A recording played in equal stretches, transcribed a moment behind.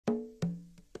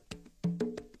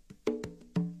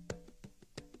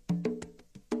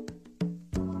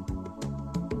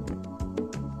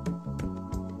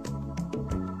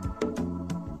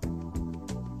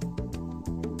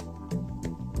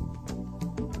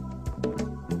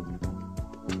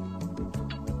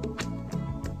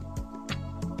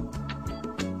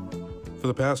For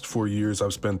the past 4 years,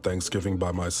 I've spent Thanksgiving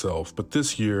by myself, but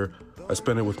this year, I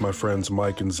spent it with my friends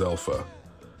Mike and Zelfa.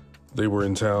 They were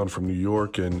in town from New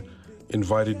York and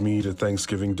invited me to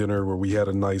Thanksgiving dinner where we had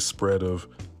a nice spread of,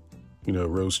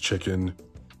 roast chicken,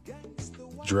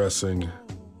 dressing,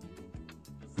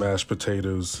 mashed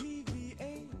potatoes,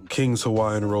 King's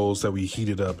Hawaiian rolls that we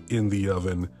heated up in the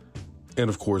oven, and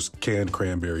of course, canned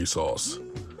cranberry sauce.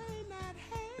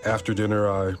 After dinner,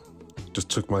 I just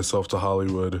took myself to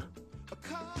Hollywood.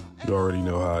 You already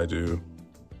know how I do.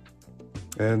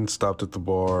 And stopped at the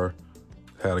bar,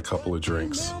 had a couple of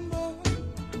drinks.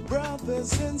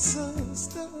 Brothers and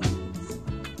sisters,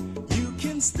 you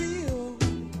can still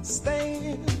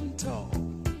stand tall.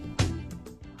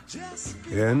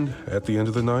 And at the end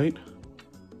of the night,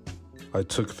 I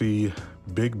took the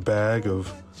big bag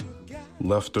of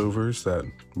leftovers that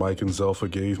Mike and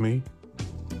Zelfa gave me.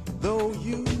 Though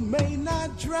you may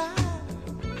not drive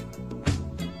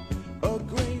a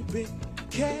great big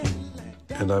Cadillac,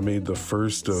 and I made the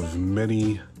first of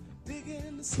many,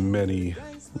 many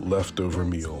leftover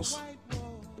meals.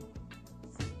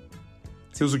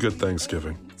 It was a good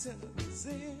Thanksgiving.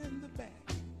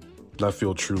 And I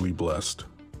feel truly blessed.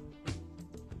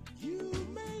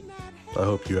 I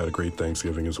hope you had a great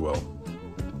Thanksgiving as well.